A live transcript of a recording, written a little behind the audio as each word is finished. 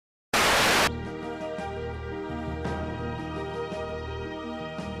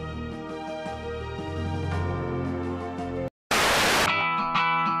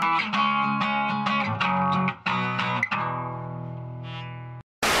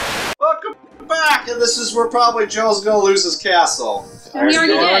back, and this is where probably Joe's gonna lose his castle. We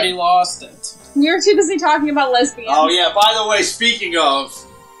already lost it. We were too busy talking about lesbians. Oh yeah, by the way, speaking of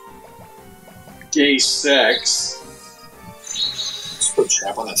gay sex. Just put a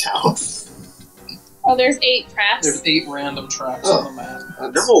trap on the town. Oh, there's 8 traps. There's 8 random traps on the map.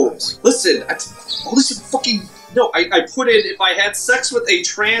 No, listen, I put in, if I had sex with a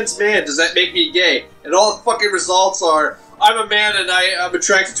trans man, does that make me gay? And all the fucking results are, I'm a man and I'm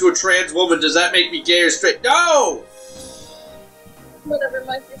attracted to a trans woman, does that make me gay or straight? No! Whatever,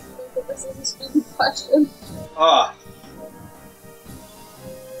 Mike, you're stupid. This is a stupid question.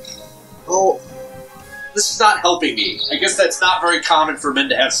 Oh, this is not helping me. I guess that's not very common for men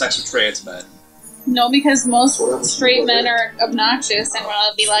to have sex with trans men. No, because most straight men are obnoxious and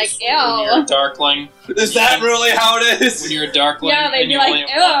will be like, ew. When you're a darkling. Is that really how it is? When you're a darkling they'd and be you like, only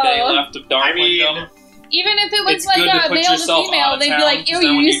have 1 day ew. left of darklingdom. Even if it was It's like good to a put male to yourself female, out of they'd be town, like, ew, then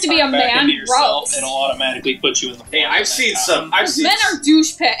you when used to be a turn back man, into yourself, gross. It'll automatically put you in the Hey, I've seen some Men are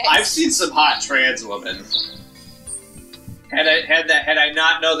douchebags. I've seen some hot trans women. Had I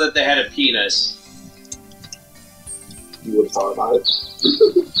not known that they had a penis, You would have thought about it.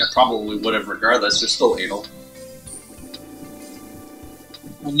 I probably would have regardless. They're still anal.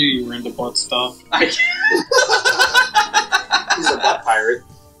 I knew you were into butt stuff. He's a butt pirate.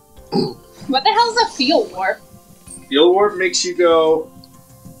 What the hell's a field warp? Field warp makes you go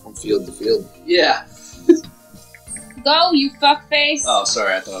From field to field. Yeah. Go, you fuckface. Oh,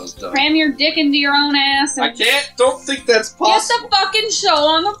 sorry, I thought I was done. Cram your dick into your own ass and Don't think that's possible. get the fucking show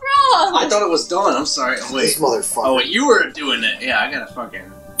on the road. I thought it was done. I'm sorry. Oh, wait. This motherfucker. Oh, wait, you were doing it. Yeah, I gotta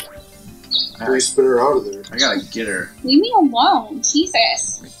fucking... Can we spit her out of there? I gotta get her. Leave me alone,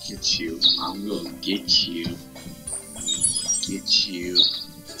 Jesus. I get you. I'm gonna get you. Get you.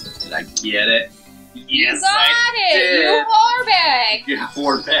 Did I get it? Yes, Got it, did. you whore bag. You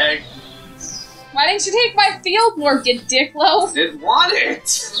whore bag. Why didn't you take my field warp, you dickloaf? Didn't want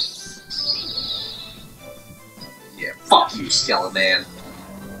it. Yeah, fuck you, Skeleton Man.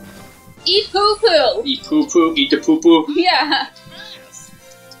 Eat poo poo. Eat poo poo. Eat the poo poo. Yeah.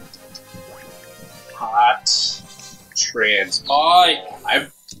 Hot trans.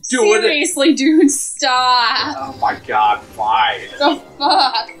 I'm doing it. Seriously, dude, stop. Oh my god, fine. The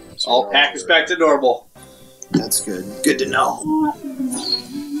fuck? All pack is back to normal. That's good. Good to know.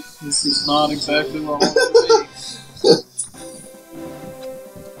 This is not exactly what I want to be.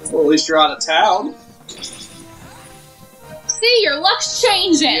 Well, at least you're out of town. See, your luck's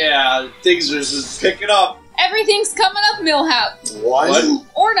changing. Yeah, things are just picking up. Everything's coming up, Millhouse. What?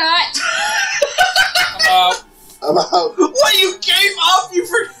 Or not. I'm out. What, you gave up? You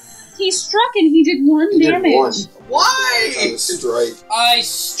for... He struck and he did 1 He damage. did 1. Why? On the strike. I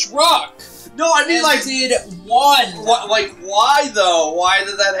struck! No, I mean, and like... did 1! Why, though? Why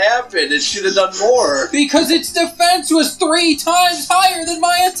did that happen? It should have done more. Because its defense was 3 times higher than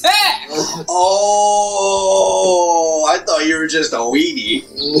my attack! Oh, I thought you were just a weenie.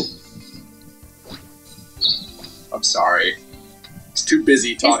 I'm sorry. I was too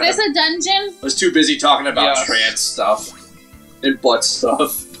busy talking. Is this a dungeon? I was too busy talking about Yes. trans stuff and butt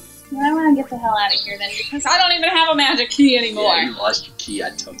stuff. Well, I want to get the hell out of here then, because I don't even have a magic key anymore. Yeah, you lost your key. I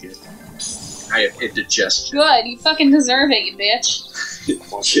took it. I have indigestion. Good, you fucking deserve it, you bitch.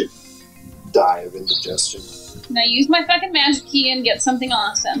 Die of indigestion. Now use my fucking magic key and get something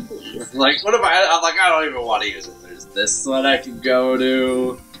awesome, please. Like, what if I'm like, I don't even want to use it. There's this one I can go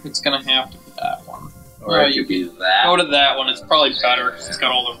to. It's gonna have to be that one. Or it could be that. Go to that one, it's probably better because it's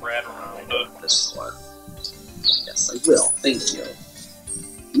got all the red around it. This one. Yes, I will. Thank you.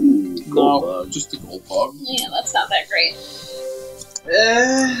 Ooh, gold bug. Just a gold bug. Yeah, that's not that great.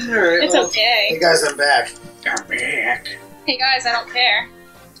 Alright. It's Hey okay. guys, I'm back. I'm back. Hey guys, I don't care.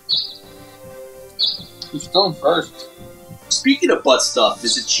 You're still in first. Speaking of butt stuff,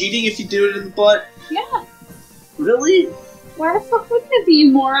 is it cheating if you do it in the butt? Yeah. Really? Why the fuck wouldn't it be,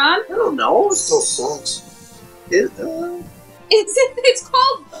 you moron? I don't know. It still sucks. It's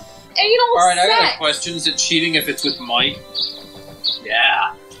called anal Alright, I sex. got a question. Is it cheating if it's with Mike?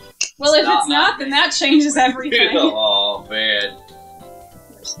 Yeah. Well, if it's not, then that changes everything. Oh, man.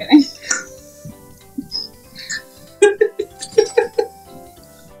 I'm just kidding.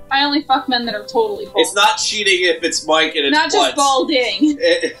 I only fuck men that are totally bald. It's not cheating if it's Mike and it's not just balding.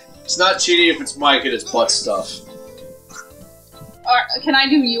 It's not cheating if it's Mike and it's butt stuff. Or, can I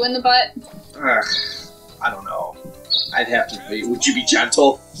do you in the butt? I don't know. I'd have to be. Would you be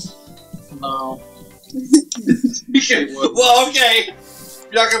gentle? No. Well, okay.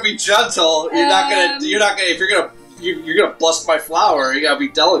 You're not gonna be gentle. You're not gonna. If you're gonna bust my flower. You gotta be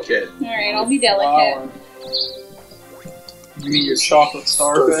delicate. Alright, I'll be delicate. You mean your chocolate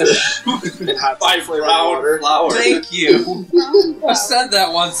starfish? And hot By flavored brown water. flour. Thank you. I said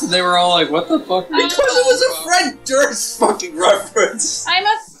that once and they were all like, what the fuck? Because it was a Fred Durst fucking reference.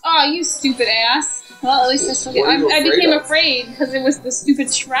 Oh, you stupid ass. Well, at least I still get. What are you I afraid became of? afraid because it was the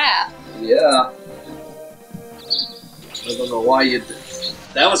stupid trap. Yeah. I don't know why you did.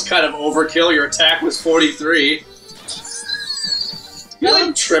 That was kind of overkill. Your attack was 43. You let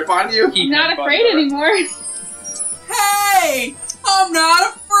him trip on you? I'm not afraid anymore. Hey! I'm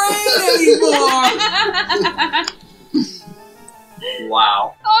not afraid anymore!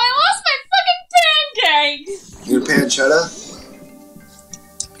 Wow. Oh, I lost my fucking pancake! You pancetta?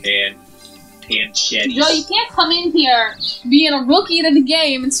 Panchettis. Joe, you can't come in here being a rookie to the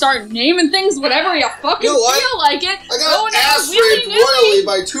game and start naming things whatever you fucking You know what? feel like it. I got Going out ass raped willy-nilly. royally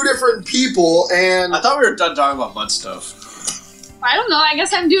by 2 different people, and I thought we were done talking about butt stuff. I don't know, I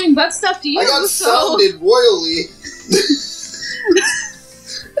guess I'm doing butt stuff to you, I got so... sounded royally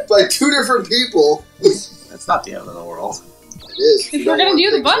by 2 different people. That's not the end of the world. It is. If we're gonna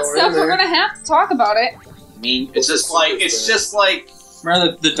do the butt stuff, we're gonna have to talk about it. I mean, it's just like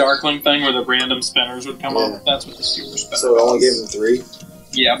Remember the Darkling thing where the random spinners would come Yeah. up? That's what the super spinner So it only does. gave him 3.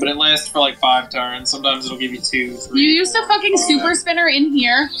 Yeah, but it lasts for like 5 turns. Sometimes it'll give you 2, 3. You used a 4, fucking 5. super spinner in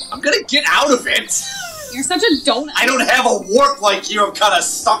here. I'm gonna get out of it. You're such a donut. I don't have a warp like you. I'm kind of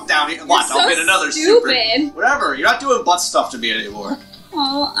stuck down here. Watch, You're so I'll get another stupid. super. Whatever. You're not doing butt stuff to me anymore.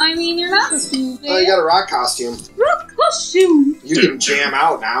 Oh, I mean, you're not stupid. Oh, you got a rock costume. Rock costume. You can jam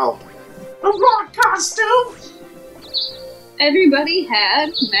out now. A rock costume. Everybody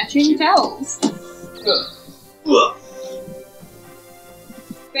had matching towels. Ugh.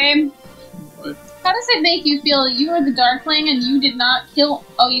 Babe, What? how does it make you feel? You were the Darkling and you did not kill.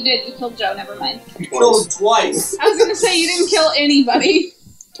 Oh, you did. You killed Joe. Never mind. You killed him twice. I was gonna say you didn't kill anybody,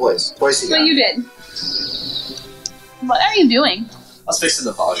 Twice. Twice you but got you did. What are you doing? I was fixing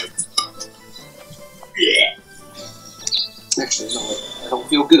the volume. Yeah. Actually, no, I don't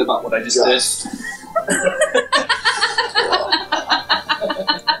feel good about what I just Yes. did.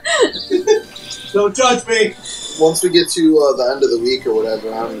 Don't judge me. Once we get to the end of the week or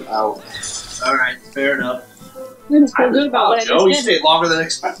whatever, I'm out. Alright, fair enough. I just feel good about what I Joe, you just did. stayed longer than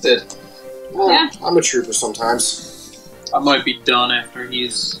expected. Well, Yeah. I'm a trooper sometimes. I might be done after he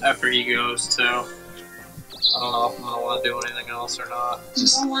goes too. I don't know if I'm gonna want to do anything else or not. You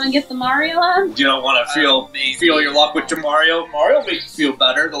don't want to get the Mario on? You don't want to Maybe. feel your luck with Mario. Mario will make you feel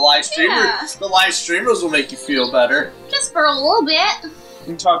better. The live Yeah. streamers will make you feel better. Just for a little bit. We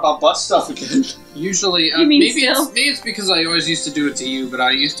can talk about butt stuff again. Usually, You mean maybe still? it's because I always used to do it to you, but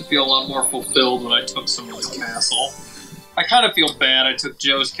I used to feel a lot more fulfilled when I took someone's castle. I kind of feel bad I took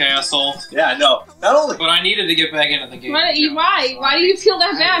Joe's castle, Yeah, I know. Not only but I needed to get back into the game. Why? Joe. Why do you feel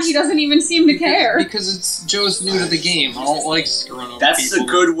that bad? He doesn't even seem to care. Because it's Joe's new to the game. I don't like screwing over that's people. a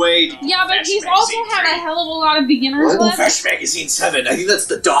good way. Yeah, but Fetch he's also Magazine had a 3. hell of a lot of beginners What? left. Fresh Magazine 7. I think that's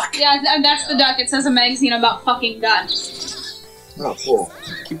the doc. Yeah, that's the duck. It says a magazine about fucking guns. Oh, cool.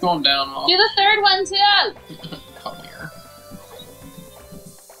 Keep going down. Mom. Do the third one too. Come here.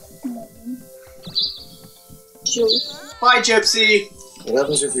 Bye, Gypsy. What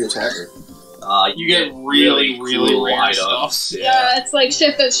happens if you attack her? You get really rare items. Yeah, it's like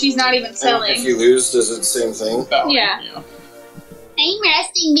shit that she's not even And selling. if you lose, does it the same thing? About Yeah. it, I'm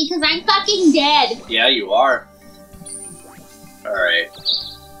resting because I'm fucking dead. Yeah, you are. Alright.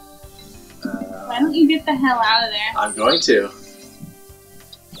 Why don't you get the hell out of there? I'm going to.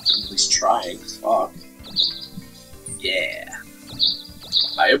 At least trying. Fuck. Yeah.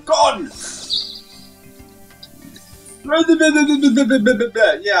 I am gone!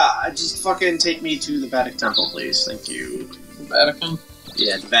 Yeah, just fucking take me to the Vatican Temple, please. Thank you. Vatican.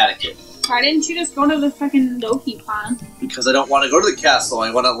 Yeah, the Vatican. Why didn't you just go to the fucking Dokapon? Because I don't want to go to the castle.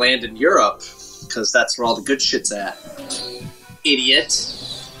 I want to land in Europe. Because that's where all the good shit's at. Idiot.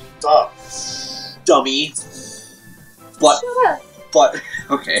 Duh. Dummy. But, Shut up.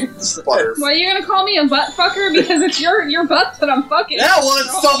 okay. Butter. Why are you gonna call me a butt fucker? Because it's your butt that I'm fucking. Yeah, well, it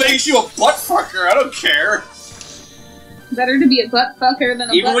still makes you a butt fucker. I don't care. Better to be a butt fucker than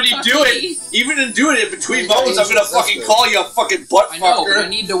a Even butt when you do fucky. it, even in doing it between Yeah, moments, I'm gonna that's fucking good. call you a fucking butt I know, but I fucker.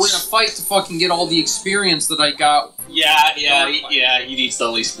 need to win a fight to fucking get all the experience that I got. Yeah. He needs to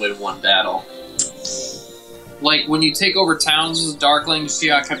at least win one battle. Like, when you take over towns as a Darkling, you see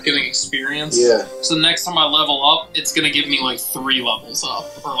how I kept getting experience? Yeah. So the next time I level up, it's gonna give me like 3 levels up,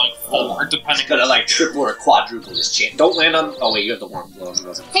 or like 4, depending It's gonna on like triple or quadruple his chance. Don't land on. Oh wait, you have the worm gloves.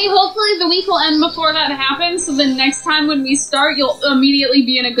 Hey, hopefully the week will end before that happens, so then next time when we start, you'll immediately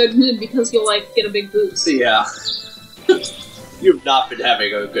be in a good mood because you'll, like, get a big boost. Yeah. You've not been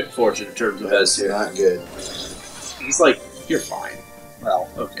having a good fortune in terms of That's this. not good. He's like You're fine. Well,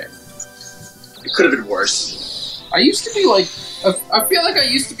 okay. It could have been worse. I used to be like... I feel like I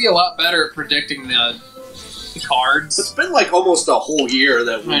used to be a lot better at predicting the cards. It's been like almost a whole year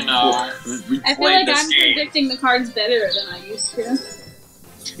that we I know. I feel played like this I'm game. predicting the cards better than I used to.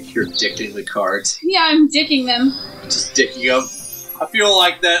 You're dicking the cards. Yeah, I'm dicking them. Just dicking them. I feel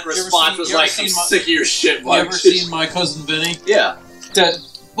like that response was like, I'm sick of your shit, Mike. You ever seen My Cousin Vinny? Yeah.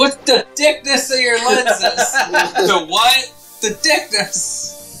 What's the dickness of your lenses? The what? The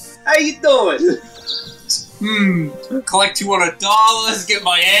dickness. How you doing? Collect $200, get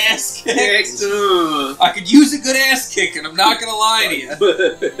my ass kicked. Excellent. I could use a good ass kicking, I'm not gonna lie to you.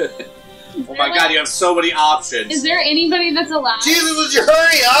 Oh my god, you have so many options. Is there anybody that's alive? Jesus, would you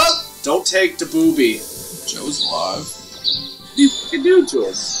hurry up? Don't take the booby. Joe's alive. What you can do to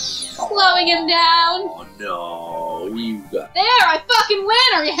him? Slowing him down. Oh no, you got... There, I fucking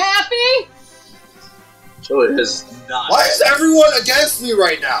win. Are you happy? Joe has not... Why is everyone against me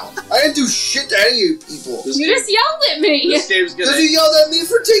right now? I didn't do shit to any of you people. This You game- just yelled at me. This game's gonna... Because you yelled at me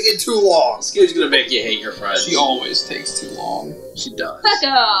for taking too long. This game's gonna make you hate your friends. She always takes too long. She does. Fuck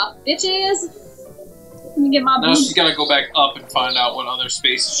off, bitches. Let me get my Now boobs. she's gotta go back up and find out what other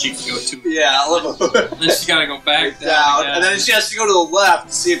spaces she can go to. Yeah, Then she's gotta go back down, again. and then she has to go to the left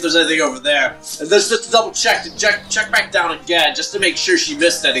to see if there's anything over there. And then just to double check, check back down again, just to make sure she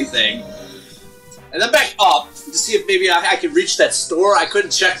missed anything. And then back up to see if maybe I could reach that store. I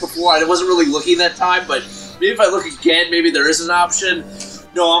couldn't check before. I wasn't really looking that time, but maybe if I look again, maybe there is an option.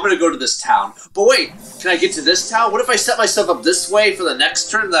 No, I'm gonna go to this town. But wait, can I get to this town? What if I set myself up this way for the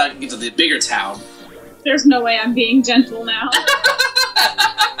next turn, that I can get to the bigger town? There's no way I'm being gentle now.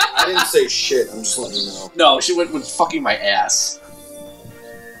 I didn't say shit. I'm just letting you know. No, she went with fucking my ass.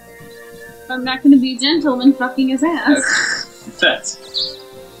 I'm not gonna be gentle when fucking his ass. That's...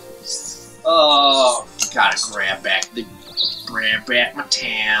 Oh, gotta grab back my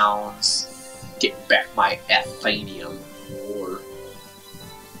towns. Get back my Athenium war.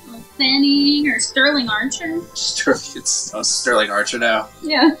 Fanning or Sterling Archer? It's a Sterling Archer now.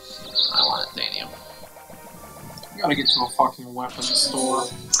 Yeah. I want Athenium. You gotta get to a fucking weapons store.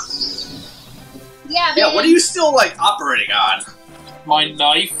 Yeah, Yeah, what are you still, like, operating on? My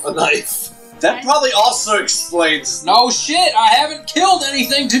knife. A knife. That probably also explains... No shit, I haven't killed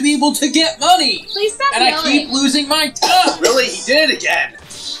anything to be able to get money! Please stop And I yelling. keep losing my time! Really? He did it again!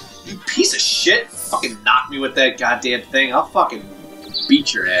 You piece of shit! Fucking knock me with that goddamn thing. I'll fucking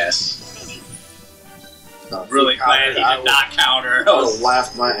beat your ass. No, Really glad he did not counter. I would have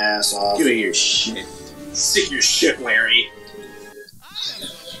laughed my ass off. Give me your shit. Sick of your shit, Larry.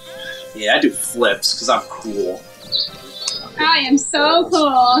 Yeah, I do flips, because I'm cool. I am so cool.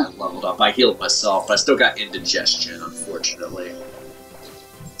 I leveled up. I healed myself, but I still got indigestion, unfortunately.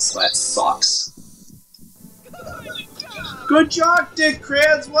 So that sucks. Good job, Dick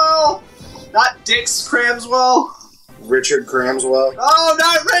Cramswell! Not Dick's Cramswell! Richard Cramswell. Oh,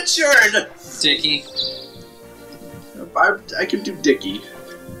 not Richard! Dicky. I could do Dicky.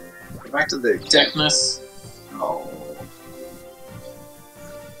 Back to the... Dickness. Oh.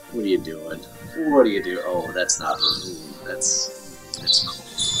 What are you doing? What do you do? Oh, that's not... Ooh, that's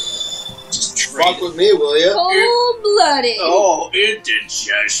cool. Just trade Fuck it. with me, will ya? Cold-blooded. Oh,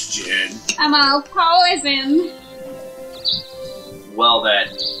 indigestion. I'm all poisoned. Well then.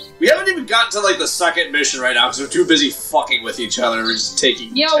 We haven't even gotten to like the second mission right now because we're too busy fucking with each other. We're just taking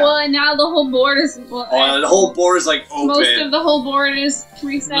Yeah, each other. well, and now the whole board is... Well, Oh, the whole board is like open. most of the whole board is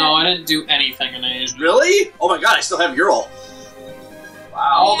reset. No, I didn't do anything in Asia. Really? Oh my god, I still have Ural.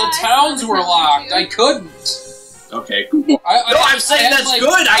 Wow. All Yeah, the I towns saw were that locked. too. I couldn't. Okay. No, I'm saying that's like, good.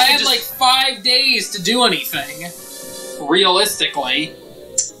 I I can had just- like 5 days to do anything. Realistically.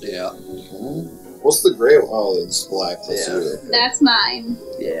 Yeah. What's the gray one? Oh, it's black. Let's Yeah. do it. That's mine.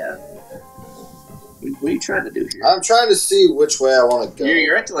 Yeah. What are you trying to do here? I'm trying to see which way I want to go.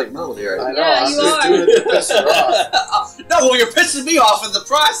 You're acting like Melanie right I now. know, Yeah, I'm you just are. doing it to piss her off. No, well, you're pissing me off in the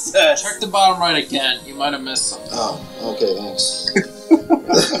process. Check the bottom right again. You might have missed something. Oh, okay, thanks.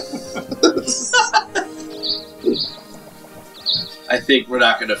 I think we're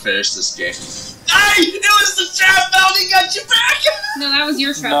not going to finish this game. Hey! It was the trap! Melanie got you back! No, that was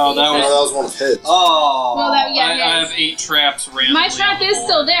your trap. No, that Oh, was- that was one of his. Oh. Well, that, yeah, I yes. have 8 traps randomly. My trap on the is board.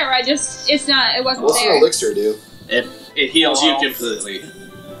 still there. I just, it's not, it wasn't What's an there. elixir do? It heals you Oh. completely.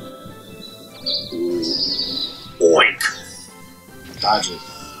 Oink! Dodge it.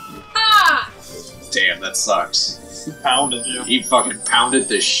 Ah! Damn, that sucks. He pounded you. He fucking pounded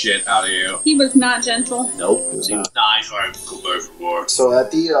the shit out of you. He was not gentle. Nope. He was He was nice. Like, go back for more. So at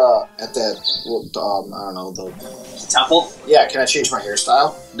the, at that, well, I don't know, the... Temple? Yeah, can I change my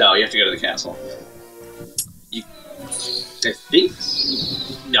hairstyle? No, you have to go to the castle. I think.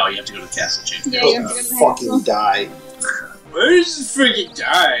 No, you have to go to the castle chamber. Yeah, you have to go to the Fucking castle. die. Where's the freaking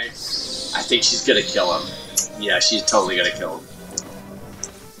die? I think she's gonna kill him. Yeah, she's totally gonna kill him.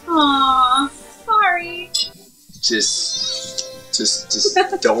 Aww, sorry. Just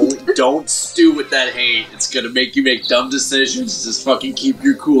don't stew with that hate. It's gonna make you make dumb decisions. Just fucking keep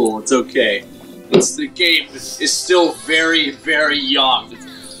your cool. It's okay. It's the game is still very, very young.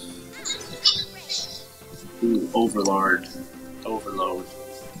 Ooh, overload.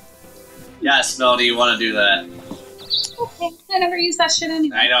 Yes, Melanie, you want to do that? Okay, I never use that shit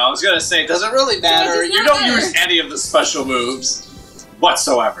anyway. I know. I was gonna say, does it really matter? It does You not don't matter. use any of the special moves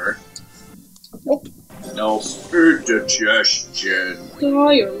whatsoever. Nope. No indigestion.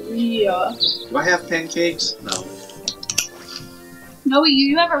 Diarrhea. Do I have pancakes? No. No,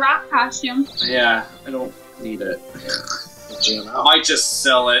 you have a rock costume. Yeah, I don't need it. Jam I out. might just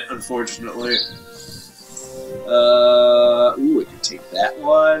sell it, unfortunately. Ooh, I can take that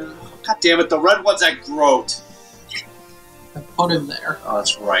one. God damn it, the red one's at Groat. I put him there. Oh,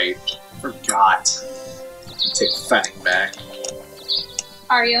 that's right. Forgot. Take Fennec back.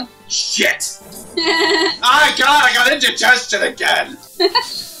 Are you? Shit! Ah, God, I got indigestion again!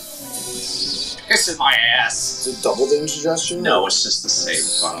 Pissing my ass. Is it double the indigestion? No, it's just the same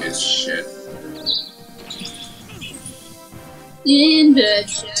fucking shit.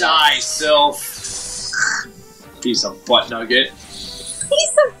 Indigestion. Die, Sylph. Piece of butt nugget.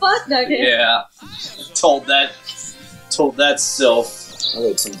 Piece of butt nugget. Yeah. Told that Sylph. I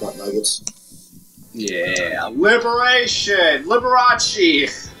like some butt nuggets. Yeah. Liberation!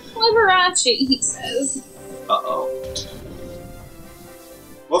 Liberace! Liberace, he says. Uh-oh.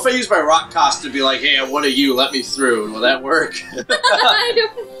 What if I use my rock costume to be like, hey, I'm one of you, let me through? Will that work? I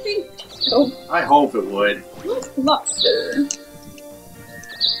don't think so. I hope it would. Lobster.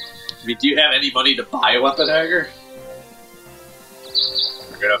 I mean, do you have any money to buy a weapon dagger?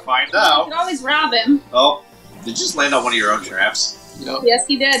 We're gonna find You out. can always rob him. Oh, did you just land on one of your own traps? Yep. Yes,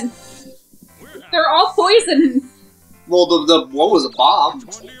 he did. They're all poison. Well, the one was a bomb.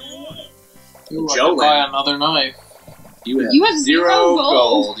 You Joe want to buy land. another knife. You have, You have zero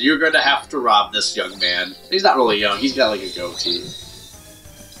gold. You're gonna have to rob this young man. He's not really young. He's got like a goatee.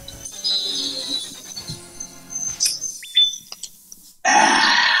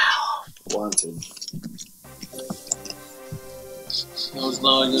 Ow. Wanted. That was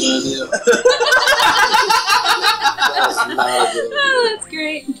not a good idea. That's not a good idea. Oh, that's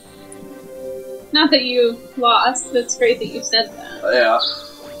great. Not that you lost. That's great that you said that. Yeah.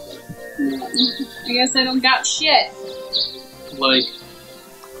 I guess I don't got shit. Like,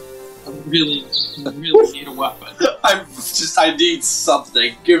 I really need a weapon. I need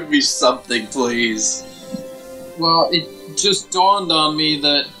something. Give me something, please. Well, it just dawned on me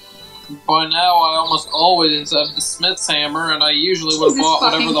that by now I almost always have the Smith's hammer, and I usually would have Jesus bought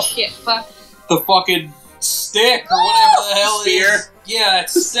whatever fucking the shit, fuck. fucking stick or whatever the hell it Spear? is. Yeah, that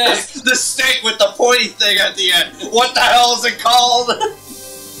stick. The stick with the pointy thing at the end. What the hell is it called?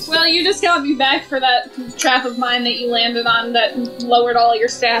 Well, you just got me back for that trap of mine that you landed on that lowered all your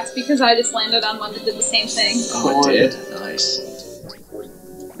stats because I just landed on one that did the same thing. Oh, it did? Nice.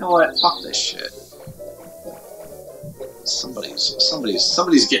 You know what? Fuck this shit.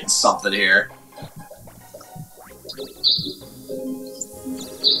 Somebody's getting something here.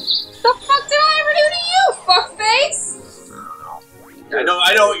 The fuck did I ever do to you, fuckface?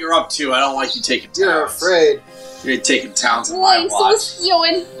 I know what you're up to. I don't like you taking towns. You're afraid. You're taking towns on Boy, my I'm so watch.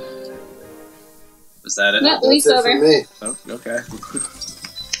 skewing. Is that it? No. That's Leaf's it over. for me. Oh, okay.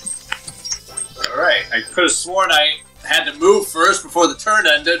 Alright, I could have sworn I had to move first before the turn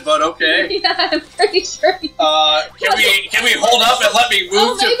ended, but okay. Yeah, I'm pretty sure. Can we hold up and let me move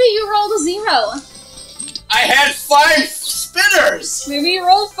Oh, maybe you rolled a 0. I had 5 spinners! Maybe you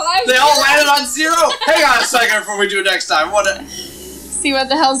rolled 5. They all landed on 0! Hang on a second before we do it next time. See what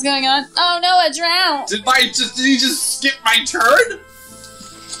the hell's going on? Oh no, a drown. Did he just skip my turn?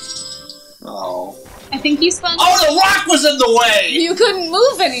 Oh. I think you spun. Oh, the rock was in the way! You couldn't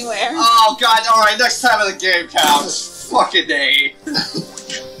move anywhere. Oh god, alright, next time of the game counts. Fucking A.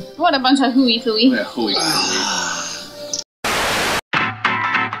 What a bunch of hooey fooey. Yeah, hooey.